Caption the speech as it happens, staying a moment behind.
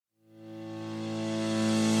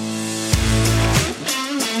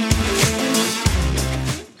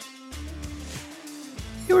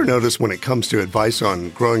notice when it comes to advice on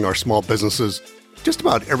growing our small businesses, just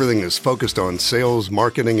about everything is focused on sales,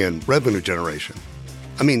 marketing, and revenue generation.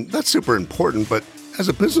 I mean, that's super important, but as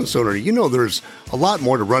a business owner, you know there's a lot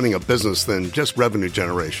more to running a business than just revenue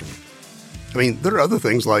generation. I mean, there are other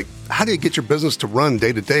things like, how do you get your business to run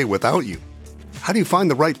day to day without you? How do you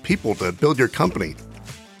find the right people to build your company?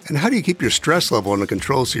 And how do you keep your stress level under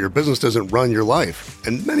control so your business doesn't run your life?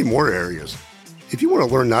 And many more areas. If you want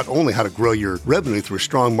to learn not only how to grow your revenue through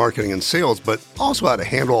strong marketing and sales, but also how to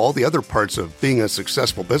handle all the other parts of being a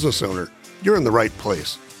successful business owner, you're in the right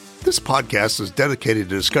place. This podcast is dedicated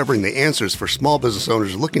to discovering the answers for small business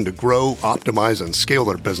owners looking to grow, optimize, and scale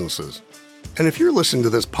their businesses. And if you're listening to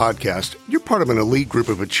this podcast, you're part of an elite group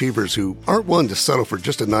of achievers who aren't willing to settle for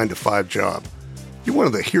just a 9-to-5 job. You're one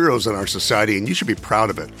of the heroes in our society, and you should be proud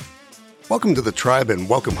of it. Welcome to the tribe and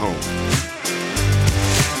welcome home.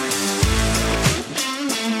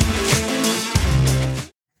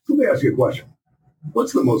 Let me ask you a question.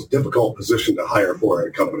 What's the most difficult position to hire for in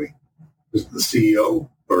a company? Is it the CEO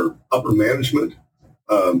or upper management?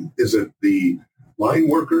 Is it the line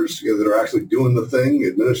workers that are actually doing the thing,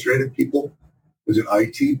 administrative people? Is it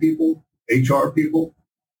IT people, HR people?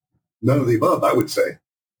 None of the above, I would say.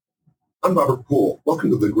 I'm Robert Poole.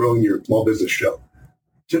 Welcome to the Growing Your Small Business Show.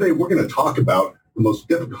 Today, we're going to talk about the most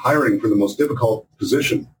difficult hiring for the most difficult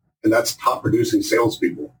position, and that's top producing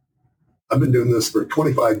salespeople. I've been doing this for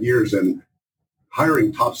 25 years, and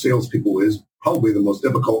hiring top salespeople is probably the most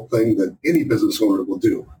difficult thing that any business owner will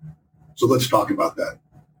do. So let's talk about that.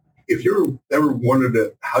 If you're ever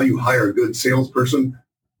wondered how you hire a good salesperson,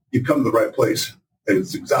 you've come to the right place. And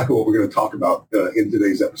it's exactly what we're going to talk about in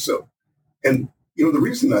today's episode. And, you know, the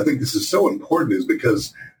reason I think this is so important is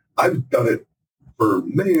because I've done it for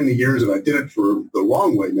many, many years, and I did it for the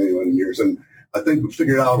wrong way many, many years. And I think we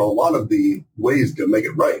figured out a lot of the ways to make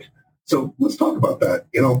it right. So let's talk about that.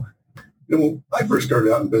 You know, when I first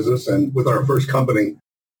started out in business and with our first company,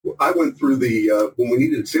 I went through when we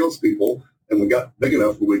needed salespeople and we got big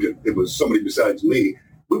enough where it was somebody besides me,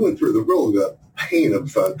 we went through the pain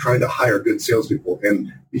of trying to hire good salespeople.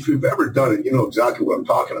 And if you've ever done it, you know exactly what I'm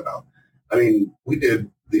talking about. I mean, we did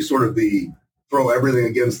the throw everything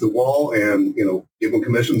against the wall and, you know, give them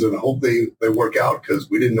commissions and hope they work out because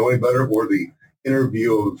we didn't know any better, or the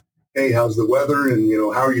interview of, hey, how's the weather? And, you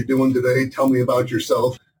know, how are you doing today? Tell me about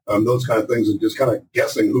yourself. Those kind of things, and just kind of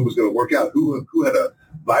guessing who was going to work out, who had a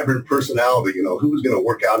vibrant personality, you know, who was going to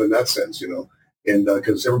work out in that sense, you know. And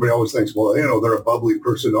because everybody always thinks, well, you know, they're a bubbly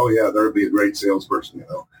person. Oh, yeah, they'll be a great salesperson, you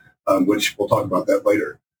know, which we'll talk about that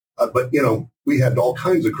later. But, you know, we had all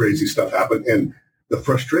kinds of crazy stuff happen. And the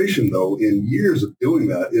frustration, though, in years of doing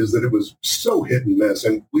that is that it was so hit and miss.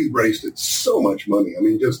 And we wasted so much money. I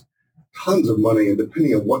mean, just tons of money. And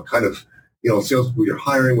depending on what kind of, you know, salespeople you're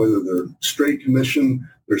hiring, whether they're straight commission,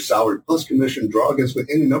 they're salary plus commission, draw against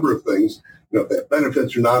any number of things, you know, if they have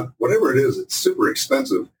benefits or not, whatever it is, it's super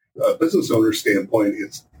expensive. Business owner's standpoint,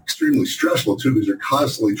 it's extremely stressful too, because you're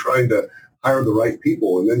constantly trying to hire the right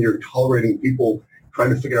people, and then you're tolerating people,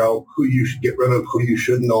 trying to figure out who you should get rid of, who you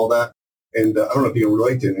shouldn't, all that. And I don't know if you can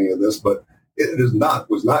relate to any of this, but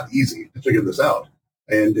was not easy to figure this out.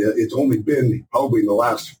 And it's only been probably in the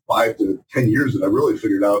last 5 to 10 years that I really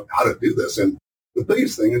figured out how to do this. And the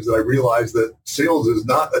biggest thing is that I realized that sales is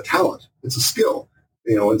not a talent; it's a skill.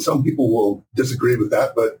 You know, and some people will disagree with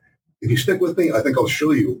that, but if you stick with me, I think I'll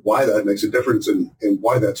show you why that makes a difference and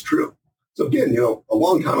why that's true. So again, you know, a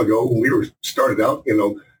long time ago when we were started out, you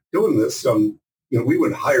know, doing this, you know, we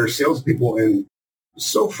would hire salespeople, and it was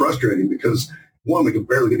so frustrating because one, we could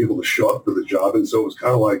barely get people to show up for the job, and so it was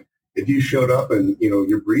kind of like if you showed up and you know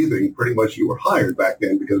you're breathing, pretty much you were hired back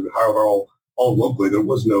then because we hired all locally. There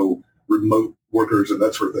was no remote workers and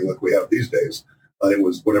that sort of thing like we have these days. It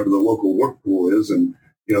was whatever the local work pool is, and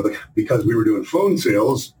you know, because we were doing phone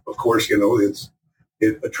sales, of course, you know,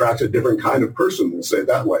 it attracts a different kind of person, we'll say it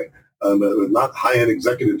that way. Not high-end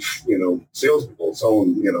executive, you know, salespeople,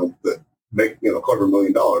 someone, you know, that make, you know,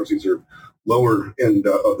 $250,000. These are lower end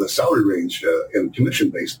of the salary range and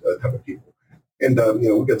commission-based type of people. And, you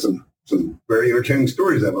know, we got some very entertaining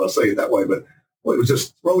stories of it, I'll say it that way. But well, it was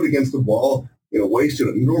just throw it against the wall, you know, wasted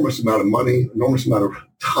an enormous amount of money, enormous amount of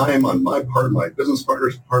time on my part, my business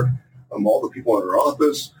partner's part, all the people in our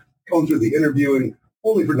office, going through the interviewing,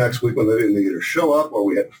 only for next week when they didn't either show up or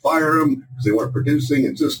we had to fire them because they weren't producing.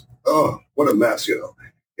 And just, oh, what a mess, you know.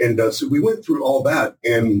 And so we went through all that.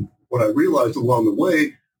 And what I realized along the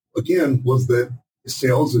way, again, was that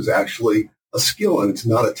sales is actually a skill and it's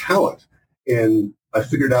not a talent. And I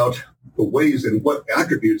figured out the ways and what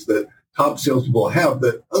attributes that top salespeople have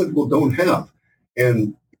that other people don't have.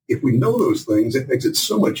 And if we know those things, it makes it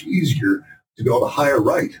so much easier to be able to hire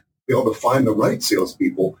right, be able to find the right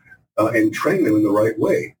salespeople and train them in the right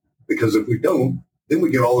way. Because if we don't, then we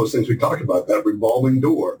get all those things we talked about, that revolving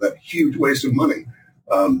door, that huge waste of money,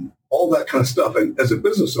 all that kind of stuff. And as a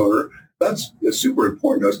business owner, that's super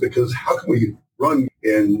important to us, because how can we run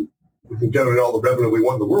and we can generate all the revenue we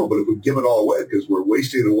want in the world, but if we give it all away because we're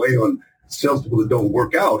wasting it away on salespeople that don't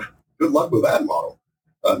work out, good luck with that model.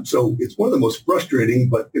 So it's one of the most frustrating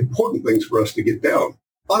but important things for us to get down.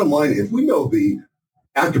 Bottom line, if we know the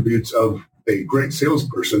attributes of a great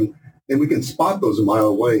salesperson and we can spot those a mile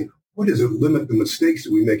away, what does it limit the mistakes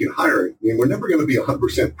that we make in hiring? I mean, we're never going to be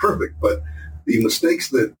 100% perfect, but the mistakes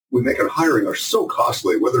that we make in hiring are so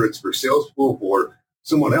costly, whether it's for salespeople or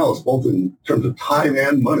someone else, both in terms of time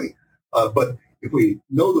and money. But if we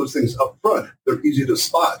know those things up front, they're easy to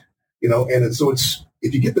spot, and it's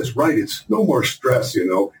if you get this right, it's no more stress,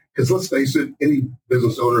 because let's face it, any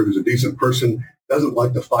business owner who's a decent person doesn't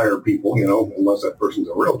like to fire people, unless that person's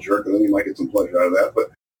a real jerk, and then you might get some pleasure out of that.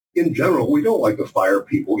 But in general, we don't like to fire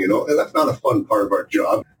people, and that's not a fun part of our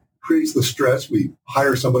job. It creates the stress. We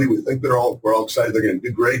hire somebody, we think we're all excited they're going to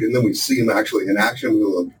do great, and then we see them actually in action.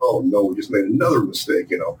 We're like, oh no, we just made another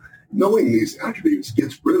mistake, Knowing these attributes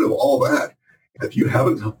gets rid of all that. If you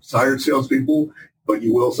haven't hired salespeople, but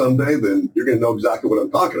you will someday, then you're going to know exactly what I'm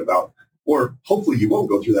talking about. Or hopefully you won't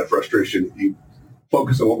go through that frustration if you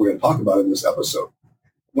focus on what we're going to talk about in this episode.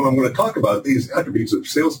 When I'm going to talk about these attributes of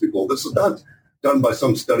salespeople, this is not done by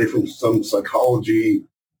some study from some psychology,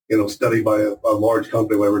 study by a large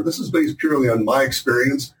company, whatever. This is based purely on my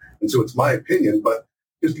experience, and so it's my opinion. But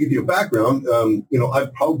just to give you a background,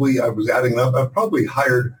 I've probably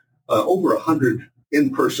hired over 100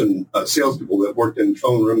 in-person salespeople that worked in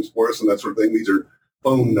phone rooms for us and that sort of thing. These are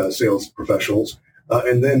phone sales professionals.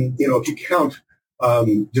 And then, if you count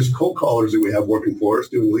just cold callers that we have working for us,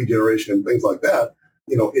 doing lead generation and things like that,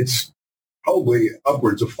 it's probably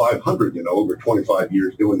upwards of 500, over 25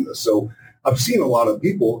 years doing this. So I've seen a lot of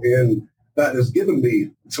people, and that has given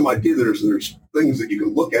me some idea that there's things that you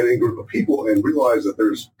can look at in a group of people and realize that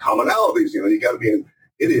there's commonalities. You got to be an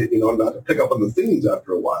idiot, not to pick up on the themes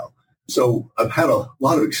after a while. So I've had a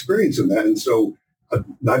lot of experience in that. And so I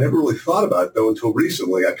never really thought about it, though, until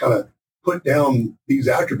recently. I kind of put down these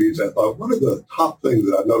attributes. I thought, what are the top things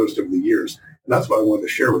that I've noticed over the years? And that's what I wanted to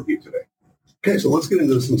share with you today. Okay, so let's get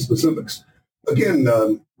into some specifics. Again,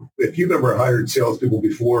 if you've ever hired salespeople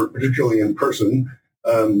before, particularly in person,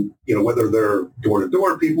 whether they're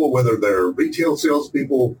door-to-door people, whether they're retail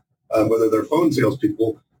salespeople, whether they're phone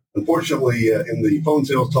salespeople, unfortunately, in the phone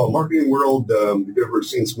sales telemarketing world, if you've ever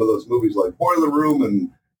seen some of those movies like Boiler Room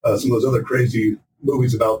and some of those other crazy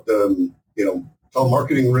movies about,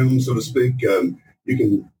 telemarketing rooms, so to speak, you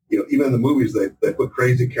can, even in the movies, they put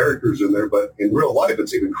crazy characters in there, but in real life,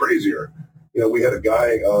 it's even crazier. We had a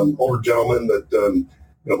guy, older gentleman that,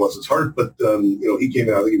 bless his heart, but, he came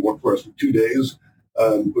out, I think he worked for us for 2 days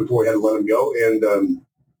before we had to let him go. And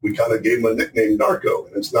we kind of gave him a nickname, Narco.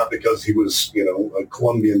 And it's not because he was, a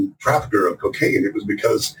Colombian trafficker of cocaine. It was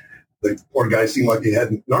because the poor guy seemed like he had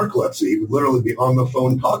narcolepsy. He would literally be on the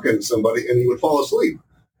phone talking to somebody and he would fall asleep.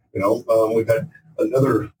 We've had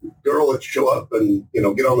another girl that show up and, get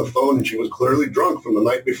on the phone, and she was clearly drunk from the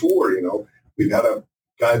night before. We've had a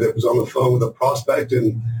guy that was on the phone with a prospect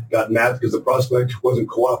and got mad because the prospect wasn't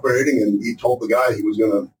cooperating, and he told the guy he was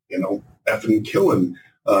going to, effing kill him,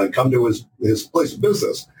 come to his place of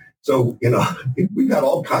business. So, we've had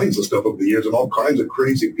all kinds of stuff over the years and all kinds of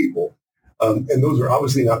crazy people. And those are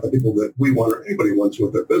obviously not the people that we want or anybody wants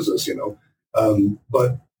with their business,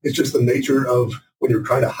 but it's just the nature of when you're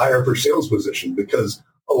trying to hire for sales position, because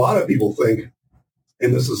a lot of people think,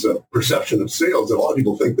 and this is a perception of sales, that a lot of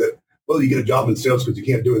people think that, well, you get a job in sales because you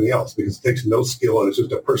can't do anything else, because it takes no skill and it's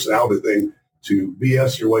just a personality thing to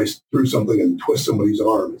BS your way through something and twist somebody's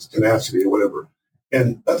arm. It's tenacity or whatever.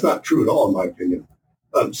 And that's not true at all, in my opinion.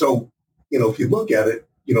 So, if you look at it,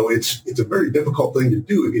 it's a very difficult thing to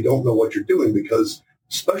do if you don't know what you're doing, because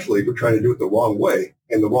especially if you're trying to do it the wrong way.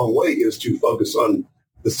 And the wrong way is to focus on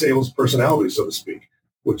the sales personality, so to speak,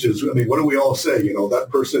 which is, what do we all say? That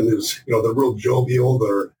person is, they're real jovial,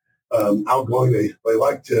 they're outgoing, they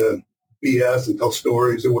like to BS and tell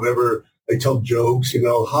stories or whatever. They tell jokes,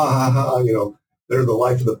 ha, ha, ha, they're the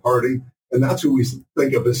life of the party. And that's who we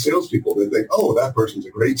think of as salespeople. They think, oh, that person's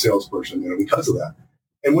a great salesperson, because of that.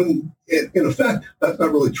 And when, in effect, that's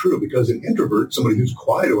not really true, because an introvert, somebody who's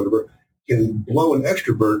quiet or whatever, can blow an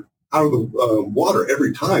extrovert out of the water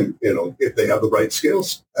every time, if they have the right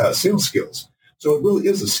sales skills. So it really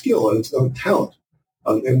is a skill, and it's not a talent.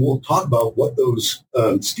 And we'll talk about what those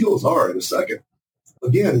skills are in a second.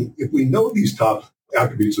 Again, if we know these top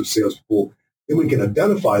attributes of salespeople, and we can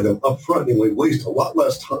identify them up front, and we waste a lot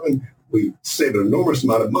less time. We save an enormous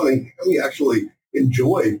amount of money, and we actually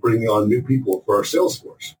enjoy bringing on new people for our sales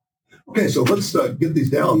force. Okay, so let's get these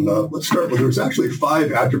down. Let's start with, there's actually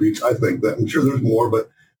 5 attributes, I think, that I'm sure there's more, but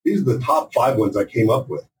these are the top 5 ones I came up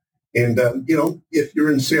with. And, if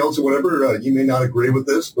you're in sales or whatever, you may not agree with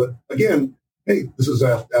this, but again, hey, this is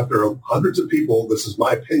after hundreds of people. This is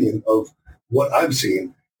my opinion of what I've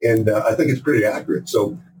seen, and I think it's pretty accurate.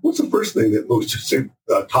 So what's the first thing that most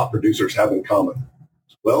top producers have in common?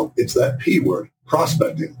 Well, it's that P word,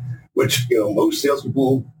 prospecting, which, most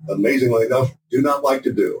salespeople, amazingly enough, do not like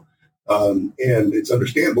to do. And it's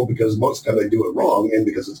understandable because most of the time they do it wrong and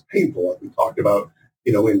because it's painful. Like we talked about,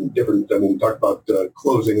 in different, when we talked about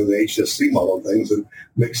closing and the HSC model and things, it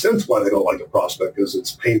makes sense why they don't like a prospect, because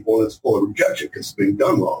it's painful and it's full of rejection because it's being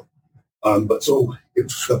done wrong. But so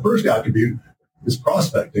it's the first attribute is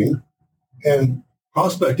prospecting, and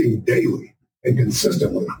prospecting daily and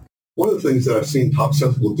consistently. One of the things that I've seen top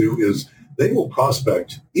salespeople do is they will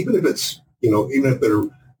prospect, even if it's, even if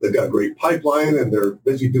they've got a great pipeline and they're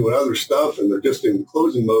busy doing other stuff and they're just in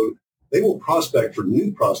closing mode, they will prospect for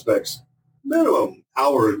new prospects minimum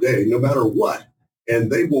hour a day, no matter what. And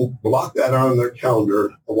they will block that on their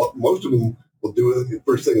calendar. What most of them will do it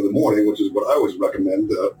first thing in the morning, which is what I always recommend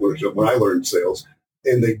when I learned sales.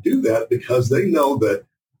 And they do that because they know that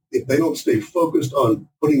if they don't stay focused on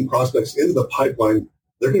putting prospects into the pipeline,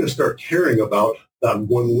 they're going to start caring about that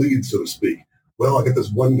one lead, so to speak. Well, I got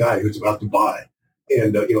this one guy who's about to buy.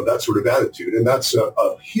 And, that sort of attitude. And that's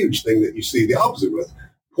a huge thing that you see the opposite with.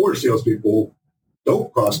 Poor salespeople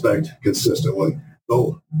don't prospect consistently.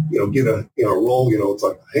 They'll, get a roll, it's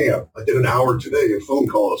like, hey, I did an hour today of phone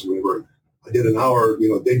calls. I did an hour,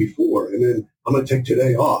 day before, and then I'm going to take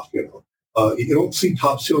today off, You don't see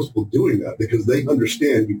top salespeople doing that because they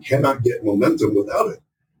understand you cannot get momentum without it.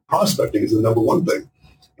 Prospecting is the number one thing.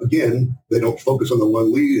 Again, they don't focus on the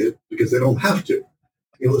one lead because they don't have to.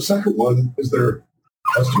 The second one is their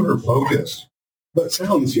customer focused. That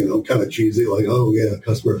sounds, kind of cheesy, like, oh, yeah,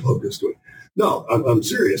 customer focused. No, I'm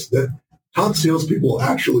serious. That top salespeople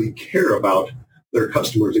actually care about their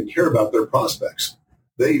customers and care about their prospects.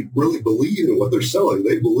 They really believe in what they're selling.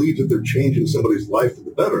 They believe that they're changing somebody's life for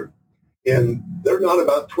the better. And they're not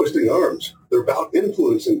about twisting arms. They're about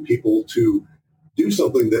influencing people to do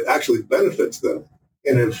something that actually benefits them.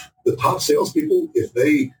 And if the top salespeople, if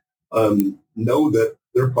they know that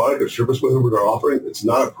their product or service, whatever they're offering, it's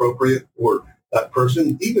not appropriate for that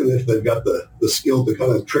person, even if they've got the skill to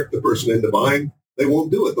kind of trick the person into buying, they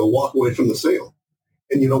won't do it. They'll walk away from the sale.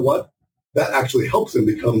 And you know what? That actually helps them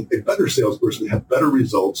become a better salesperson, have better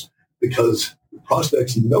results, because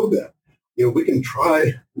prospects know that. We can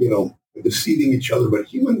try, deceiving each other, but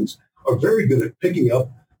humans are very good at picking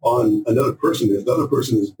up on another person if the other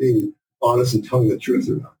person is being honest and telling the truth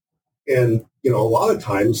or not. And, a lot of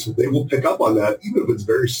times they will pick up on that, even if it's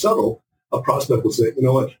very subtle. A prospect will say, you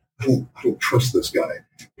know what, I don't trust this guy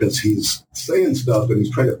because he's saying stuff and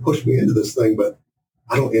he's trying to push me into this thing, but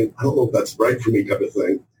I don't know if that's right for me, type of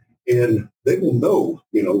thing. And they will know,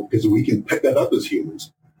 because we can pick that up as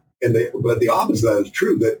humans. But the opposite of that is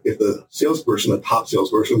true, that if the salesperson, a top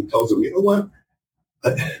salesperson, tells them, you know what,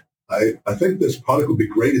 I think this product would be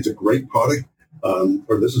great. It's a great product,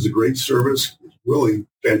 or this is a great service. It's really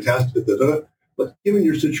fantastic. But given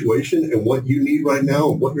your situation and what you need right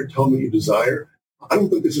now and what you're telling me you desire, I don't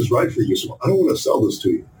think this is right for you. So I don't want to sell this to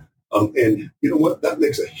you. And you know what? That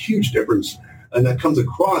makes a huge difference. And that comes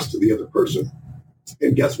across to the other person.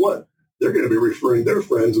 And guess what? They're going to be referring their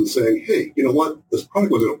friends and saying, hey, you know what? This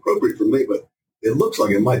product wasn't appropriate for me, but it looks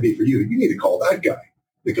like it might be for you. You need to call that guy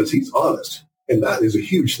because he's honest. And that is a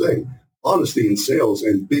huge thing. Honesty in sales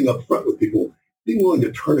and being upfront with people, being willing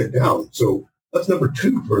to turn it down. So that's number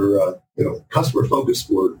 2 for, customer focus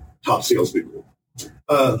for top salespeople.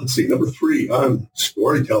 Let's see, number 3,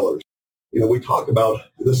 storytellers. We talk about,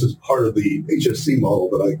 this is part of the HSC model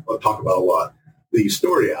that I talk about a lot, the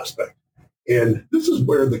story aspect. And this is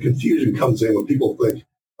where the confusion comes in when people think,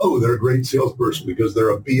 oh, they're a great salesperson because they're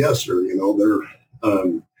a BSer,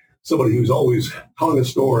 they're somebody who's always telling a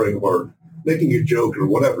story or making a joke or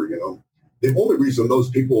whatever, The only reason those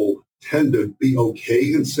people tend to be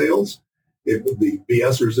okay in sales, the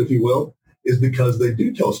BSers, if you will, is because they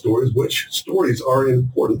do tell stories, which stories are an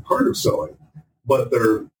important part of selling. But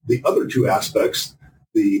the other 2 aspects,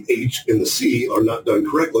 the H and the C, are not done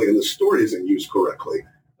correctly, and the story isn't used correctly.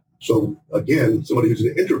 So again, somebody who's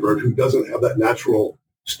an introvert who doesn't have that natural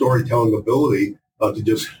storytelling ability to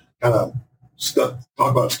just kind of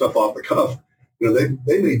talk about stuff off the cuff,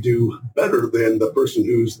 they may do better than the person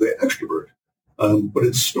who's the extrovert. But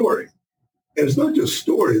it's story. And it's not just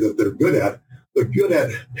story that they're good at, they're good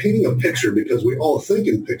at painting a picture because we all think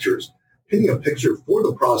in pictures, painting a picture for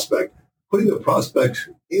the prospect, putting the prospect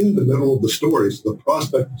in the middle of the story. So the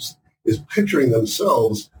prospect is picturing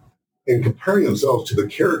themselves and comparing themselves to the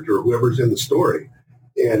character, whoever's in the story,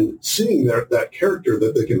 and seeing that character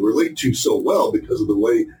that they can relate to so well because of the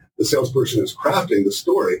way the salesperson is crafting the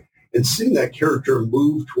story, and seeing that character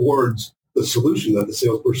move towards the solution that the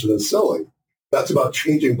salesperson is selling. That's about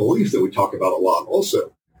changing beliefs that we talk about a lot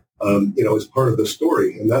also, as part of the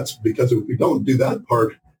story. And that's because if we don't do that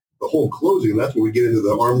part, the whole closing, that's where we get into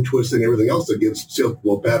the arm twisting and everything else that gives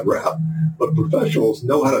salespeople a bad rap. But professionals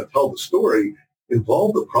know how to tell the story,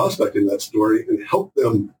 involve the prospect in that story, and help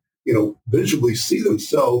them, visually see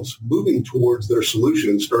themselves moving towards their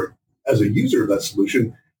solution and start as a user of that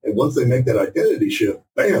solution. And once they make that identity shift,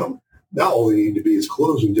 bam, now all they need to be is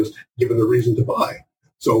close and just give them the reason to buy.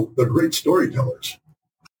 So they're great storytellers.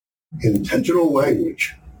 Intentional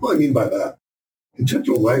language. What do I mean by that?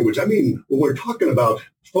 Intentional language. I mean, when we're talking about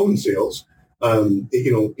phone sales,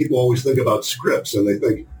 people always think about scripts and they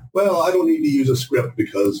think, well, I don't need to use a script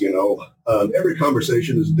because, every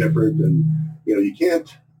conversation is different and, you can't,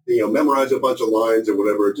 memorize a bunch of lines or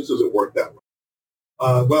whatever. It just doesn't work that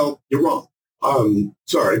way. Well, you're wrong.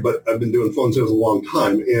 Sorry, but I've been doing phone sales a long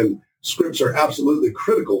time and scripts are absolutely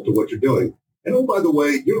critical to what you're doing. And oh, by the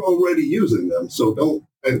way, you're already using them, so don't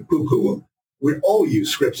poo-poo them. We all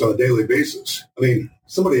use scripts on a daily basis. I mean,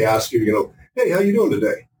 somebody asks you, hey, how you doing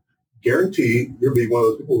today? Guarantee you'll be one of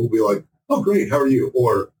those people who'll be like, oh, great, how are you?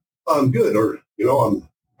 Or I'm good, or,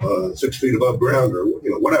 I'm 6 feet above ground, or,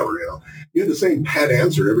 whatever, You have the same pat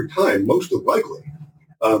answer every time, most likely.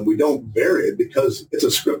 We don't vary it because it's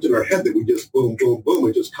a script in our head that we just boom, boom, boom,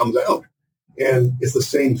 it just comes out. And it's the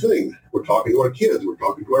same thing. We're talking to our kids. We're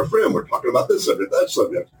talking to our friend. We're talking about this subject, that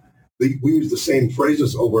subject. We use the same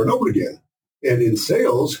phrases over and over again. And in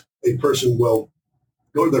sales, a person will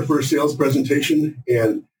go to their first sales presentation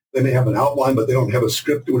and they may have an outline, but they don't have a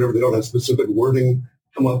script or whatever. They don't have specific wording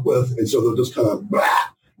come up with. And so they'll just kind of,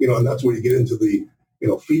 and that's where you get into the,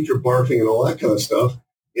 feature barfing and all that kind of stuff.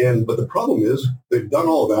 But the problem is they've done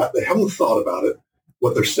all that. They haven't thought about it.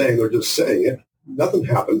 What they're saying, they're just saying it. Nothing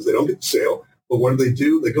happens. They don't get the sale. But what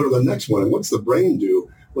do? They go to the next one. And what's the brain do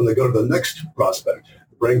when they go to the next prospect?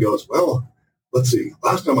 The brain goes, well, let's see.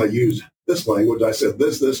 Last time I used this language, I said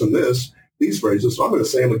this, this, and this, these phrases. So I'm going to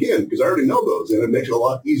say them again because I already know those. And it makes it a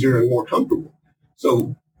lot easier and more comfortable.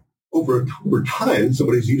 So over time,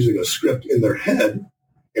 somebody's using a script in their head.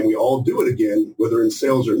 And we all do it again, whether in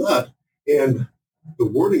sales or not. And the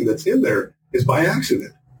wording that's in there is by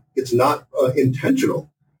accident. It's not intentional.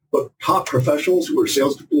 But top professionals who are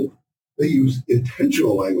salespeople, they use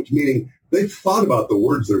intentional language, meaning they've thought about the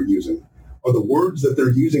words they're using. Are the words that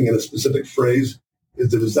they're using in a specific phrase,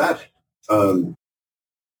 does that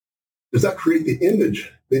create the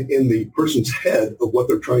image in the person's head of what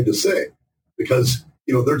they're trying to say? Because,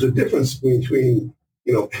 there's a difference between,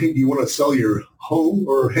 hey, do you want to sell your home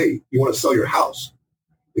or, hey, you want to sell your house?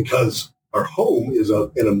 Because our home is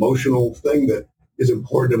an emotional thing that is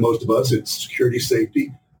important to most of us. It's security,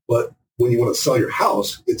 safety. But when you want to sell your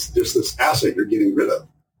house, it's just this asset you're getting rid of.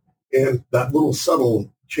 And that little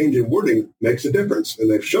subtle change in wording makes a difference.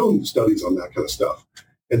 And they've shown studies on that kind of stuff.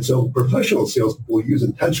 And so professional salespeople use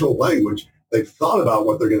intentional language. They've thought about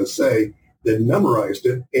what they're going to say. They've memorized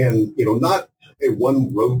it. And, not a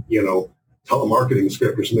one-rote, telemarketing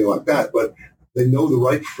script or something like that. But they know the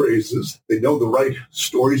right phrases. They know the right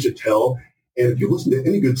stories to tell. And if you listen to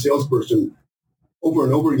any good salesperson, over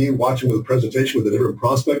and over again, watching with a presentation with a different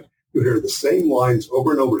prospect, you hear the same lines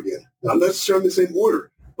over and over again. Not necessarily the same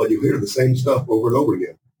order, but you hear the same stuff over and over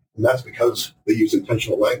again. And that's because they use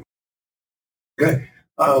intentional language. Okay.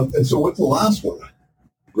 And so what's the last one?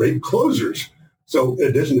 Great closers. So in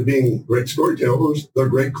addition to being great storytellers, they're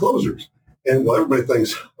great closers. And everybody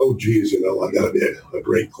thinks, oh, geez, I got to be a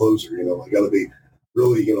great closer. I got to be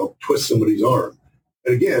really, twist somebody's arm.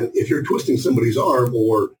 And again, if you're twisting somebody's arm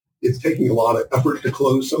or it's taking a lot of effort to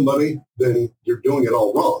close somebody, then you're doing it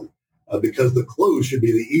all wrong because the close should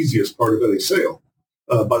be the easiest part of any sale.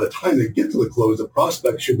 By the time they get to the close, the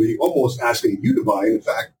prospect should be almost asking you to buy. In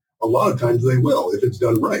fact, a lot of times they will if it's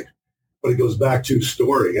done right. But it goes back to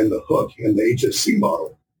story and the hook and the HSC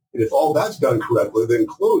model. And if all that's done correctly, then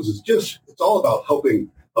close is it's all about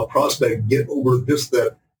helping a prospect get over just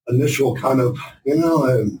that initial kind of,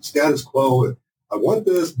 status quo. I want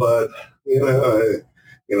this, but,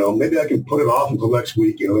 maybe I can put it off until next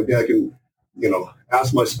week. Maybe I can,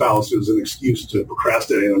 ask my spouse as an excuse to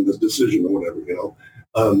procrastinate on this decision or whatever,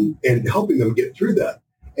 and helping them get through that.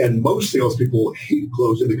 And most salespeople hate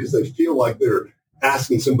closing because they feel like they're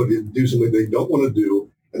asking somebody to do something they don't want to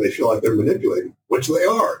do. and they feel like they're manipulated, which they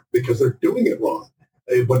are because they're doing it wrong.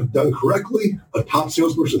 But done correctly, a top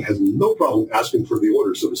salesperson has no problem asking for the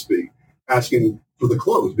order, so to speak, asking for the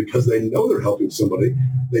close because they know they're helping somebody.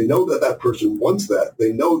 They know that that person wants that.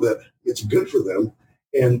 They know that it's good for them.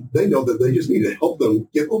 And they know that they just need to help them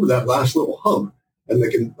get over that last little hump and they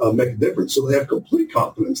can make a difference. So they have complete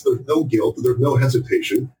confidence. There's no guilt. There's no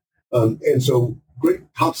hesitation. And so great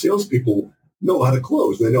top salespeople know how to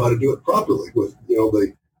close. They know how to do it properly with,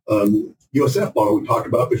 the USF model we talked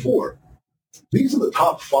about before. These are the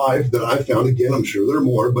top 5 that I found. Again, I'm sure there are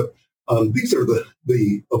more, but these are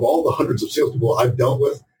the of all the hundreds of salespeople I've dealt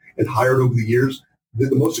with and hired over the years,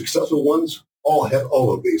 the most successful ones all have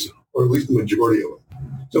all of these, or at least the majority of them.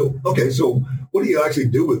 So what do you actually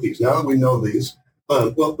do with these? Now that we know these,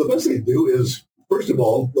 well, the best thing to do is, first of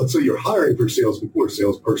all, let's say you're hiring for salespeople or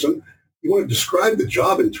salesperson. You want to describe the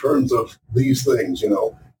job in terms of these things. You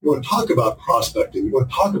want to talk about prospecting. You want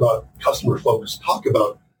to talk about customer focus. Talk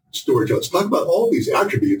about storage. Let's talk about all these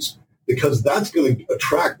attributes because that's going to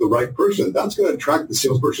attract the right person. That's going to attract the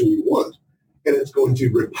salesperson you want, and it's going to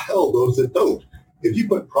repel those that don't. If you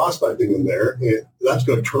put prospecting in there, that's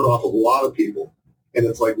going to turn off a lot of people. And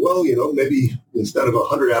it's like, well, maybe instead of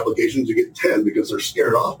 100 applications, you get 10 because they're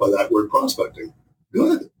scared off by that word prospecting.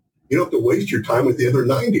 Good. You don't have to waste your time with the other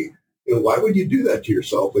 90. Why would you do that to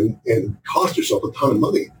yourself and cost yourself a ton of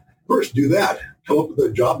money? First, do that. Come up with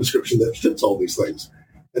a job description that fits all these things.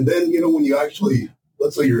 And then, when you actually,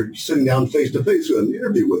 let's say you're sitting down face-to-face with an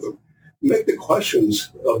interview with them, make the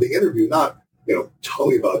questions of the interview not, tell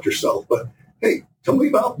me about yourself, but, hey, tell me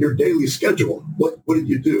about your daily schedule. What did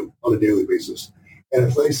you do on a daily basis? And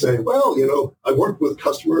if they say, well, I worked with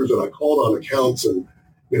customers and I called on accounts and,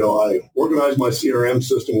 I organized my CRM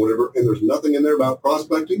system, whatever, and there's nothing in there about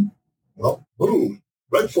prospecting, well, boom,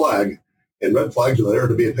 red flag. And red flags are there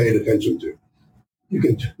to be paid attention to. You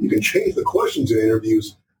can change the questions in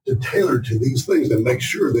interviews to tailor to these things and make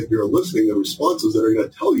sure that you're eliciting the responses that are going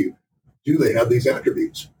to tell you, do they have these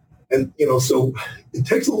attributes? And, so it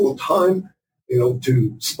takes a little time,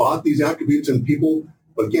 to spot these attributes in people.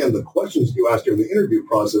 But again, the questions you ask during the interview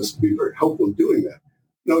process can be very helpful in doing that.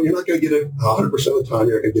 You're not going to get it 100% of the time.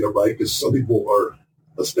 You're not going to get it right because some people are,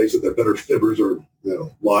 let's face it, they're better fibbers or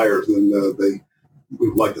liars than they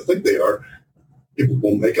would like to think they are. People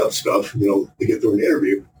will make up stuff, to get through an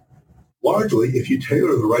interview. Largely, if you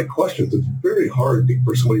tailor the right questions, it's very hard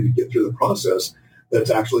for somebody to get through the process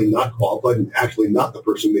that's actually not qualified and actually not the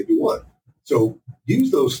person that you want. So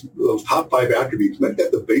use those top 5 attributes. Make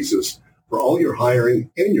that the basis for all your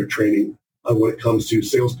hiring and your training when it comes to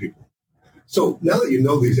salespeople. So now that you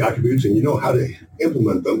know these attributes and you know how to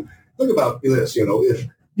implement them, think about this. If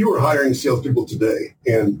you were hiring salespeople today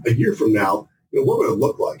and a year from now, what would it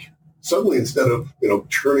look like? Suddenly, instead of,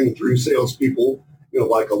 churning through salespeople,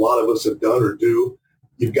 like a lot of us have done or do,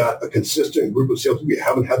 you've got a consistent group of salespeople you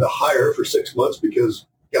haven't had to hire for 6 months because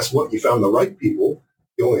guess what? You found the right people.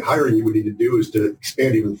 The only hiring you would need to do is to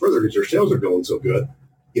expand even further because your sales are going so good.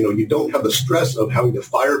 You don't have the stress of having to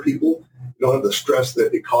fire people. You don't have the stress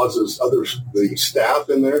that it causes the staff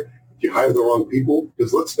in there if you hire the wrong people.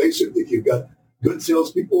 Because let's face it, if you've got good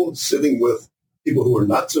salespeople sitting with people who are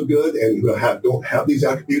not so good and who don't have these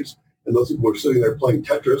attributes, and those people are sitting there playing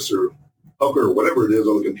Tetris or poker or whatever it is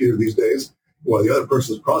on the computer these days, while the other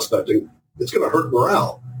person is prospecting, it's going to hurt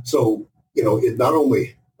morale. So, it not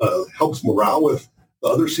only helps morale with the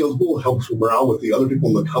other salespeople, it helps morale with the other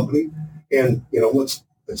people in the company. And, let's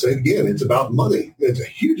say it again, it's about money. It's a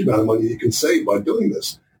huge amount of money you can save by doing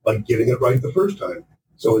this, by getting it right the first time.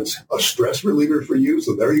 So it's a stress reliever for you.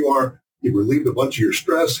 So there you are. You've relieved a bunch of your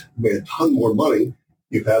stress, made a ton more money.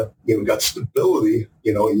 You've had, got stability,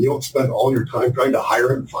 and you don't spend all your time trying to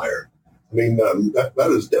hire and fire. I mean, that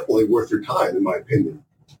is definitely worth your time, in my opinion.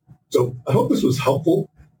 So I hope this was helpful,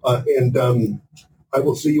 and I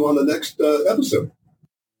will see you on the next episode.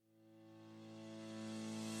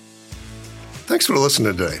 Thanks for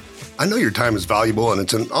listening today. I know your time is valuable, and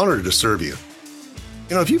it's an honor to serve you.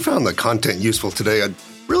 If you found the content useful today, I'd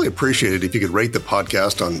really appreciate it if you could rate the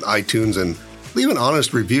podcast on iTunes and leave an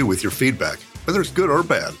honest review with your feedback, whether it's good or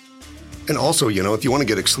bad. And also, if you want to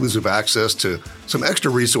get exclusive access to some extra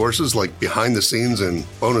resources like behind the scenes and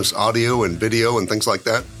bonus audio and video and things like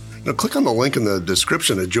that, click on the link in the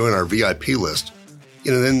description to join our VIP list.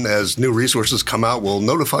 Then as new resources come out, we'll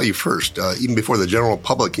notify you first, even before the general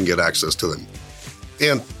public can get access to them.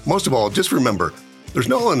 And most of all, just remember, there's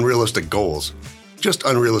no unrealistic goals, just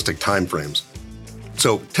unrealistic timeframes.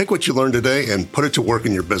 So take what you learned today and put it to work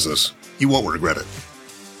in your business. You won't regret it.